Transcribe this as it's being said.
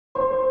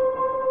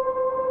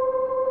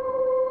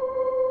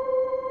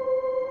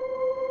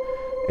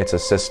It's a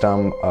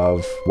system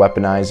of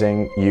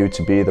weaponizing you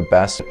to be the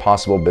best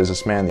possible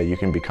businessman that you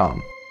can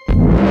become.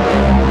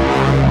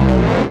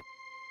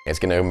 It's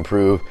going to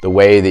improve the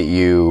way that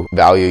you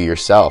value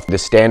yourself, the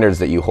standards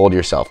that you hold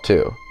yourself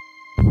to.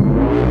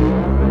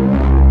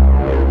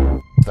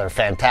 They're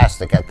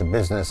fantastic at the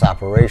business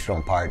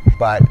operational part,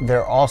 but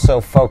they're also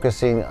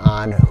focusing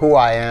on who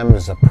I am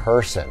as a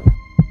person.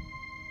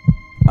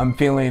 I'm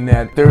feeling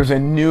that there's a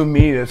new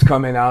me that's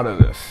coming out of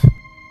this.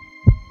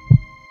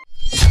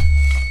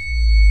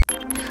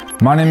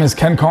 My name is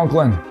Ken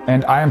Conklin,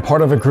 and I am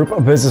part of a group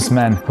of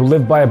businessmen who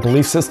live by a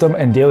belief system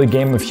and daily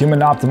game of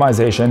human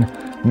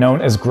optimization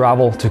known as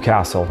Gravel to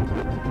Castle.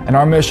 And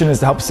our mission is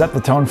to help set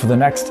the tone for the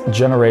next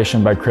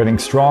generation by creating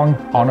strong,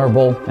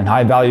 honorable, and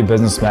high-value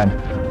businessmen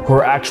who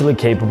are actually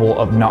capable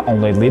of not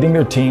only leading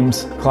their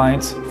teams,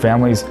 clients,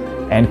 families,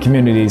 and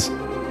communities,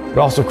 but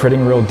also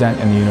creating a real dent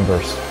in the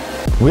universe.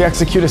 We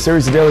execute a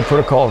series of daily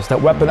protocols that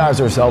weaponize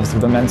ourselves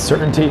with immense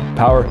certainty,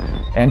 power,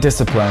 and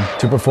discipline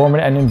to perform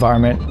in any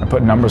environment and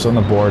put numbers on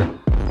the board,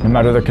 no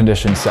matter the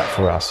conditions set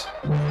for us.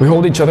 We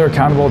hold each other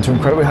accountable to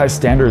incredibly high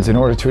standards in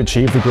order to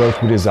achieve the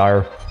growth we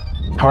desire.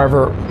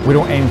 However, we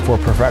don't aim for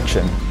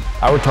perfection.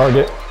 Our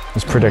target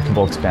is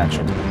predictable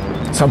expansion.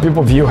 Some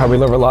people view how we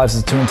live our lives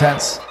as too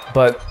intense,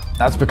 but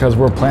that's because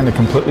we're playing a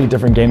completely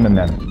different game than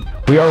them.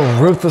 We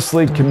are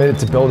ruthlessly committed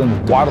to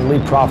building wildly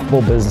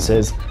profitable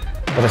businesses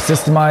that are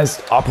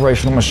systemized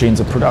operational machines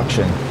of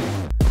production.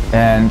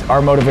 And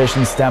our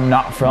motivations stem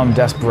not from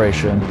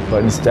desperation,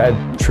 but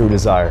instead true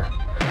desire.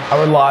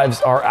 Our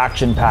lives are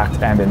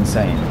action-packed and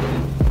insane.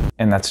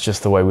 And that's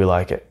just the way we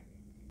like it.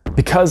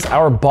 Because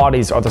our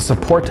bodies are the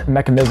support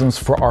mechanisms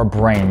for our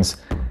brains,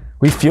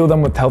 we fuel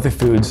them with healthy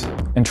foods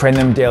and train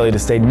them daily to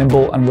stay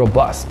nimble and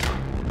robust.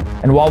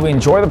 And while we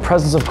enjoy the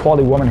presence of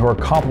quality women who are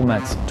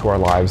complements to our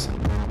lives,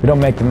 we don't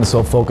make them the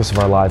sole focus of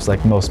our lives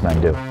like most men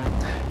do.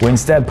 We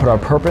instead put our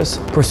purpose,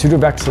 pursuit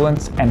of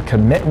excellence, and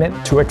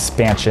commitment to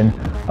expansion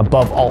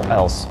above all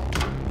else.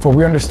 For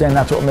we understand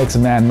that's what makes a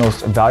man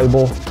most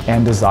valuable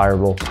and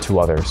desirable to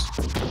others.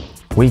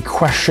 We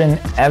question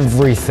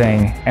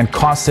everything and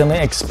constantly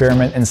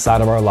experiment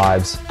inside of our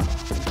lives.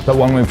 But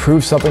when we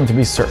prove something to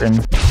be certain,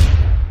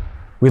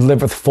 we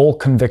live with full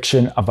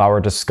conviction of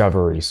our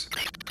discoveries.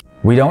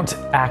 We don't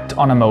act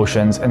on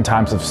emotions in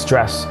times of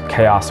stress,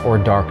 chaos, or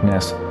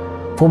darkness,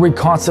 for we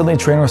constantly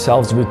train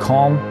ourselves to be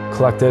calm,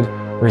 collected,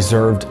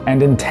 reserved,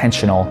 and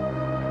intentional,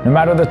 no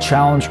matter the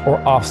challenge or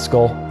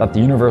obstacle that the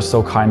universe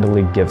so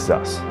kindly gives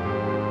us.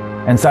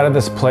 Inside of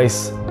this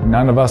place,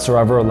 none of us are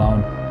ever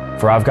alone,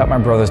 for I've got my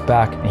brother's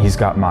back and he's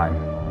got mine.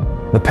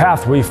 The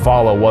path we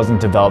follow wasn't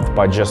developed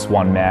by just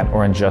one man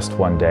or in just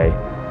one day,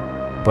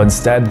 but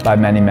instead by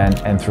many men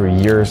and through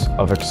years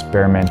of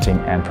experimenting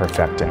and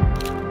perfecting.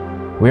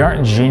 We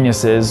aren't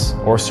geniuses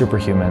or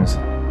superhumans.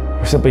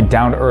 We're simply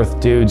down-to-earth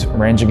dudes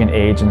ranging in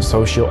age and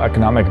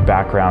socioeconomic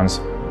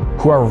backgrounds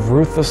who are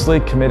ruthlessly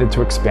committed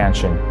to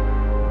expansion.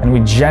 And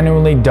we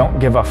genuinely don't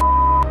give a f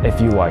if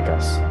you like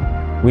us.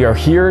 We are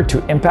here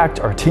to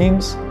impact our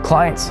teams,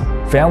 clients,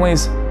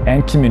 families,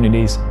 and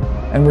communities,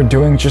 and we're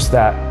doing just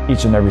that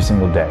each and every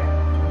single day.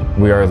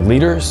 We are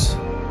leaders,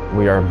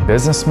 we are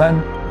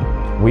businessmen,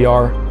 we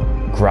are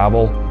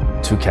Gravel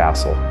to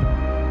Castle.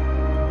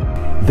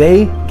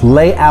 They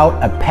lay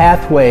out a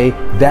pathway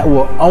that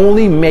will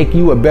only make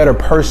you a better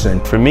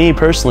person. For me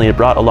personally, it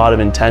brought a lot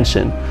of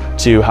intention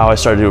to how I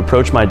started to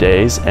approach my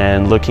days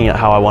and looking at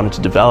how I wanted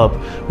to develop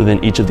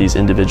within each of these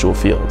individual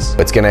fields.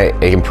 It's going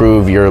to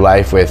improve your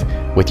life with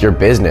your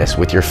business,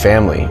 with your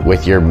family,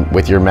 with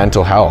your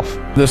mental health.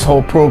 This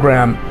whole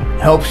program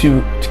helps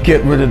you to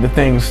get rid of the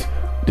things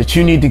that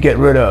you need to get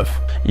rid of.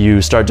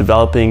 You start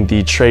developing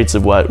the traits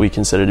of what we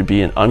consider to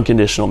be an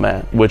unconditional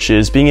man, which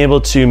is being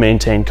able to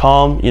maintain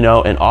calm,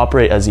 and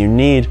operate as you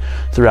need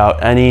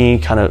throughout any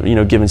kind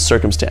of, given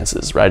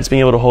circumstances, right? It's being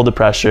able to hold the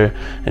pressure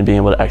and being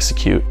able to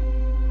execute.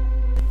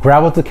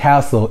 Gravel to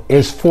Castle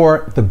is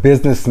for the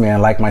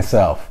businessman like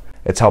myself.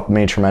 It's helped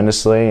me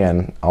tremendously,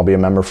 and I'll be a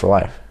member for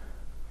life.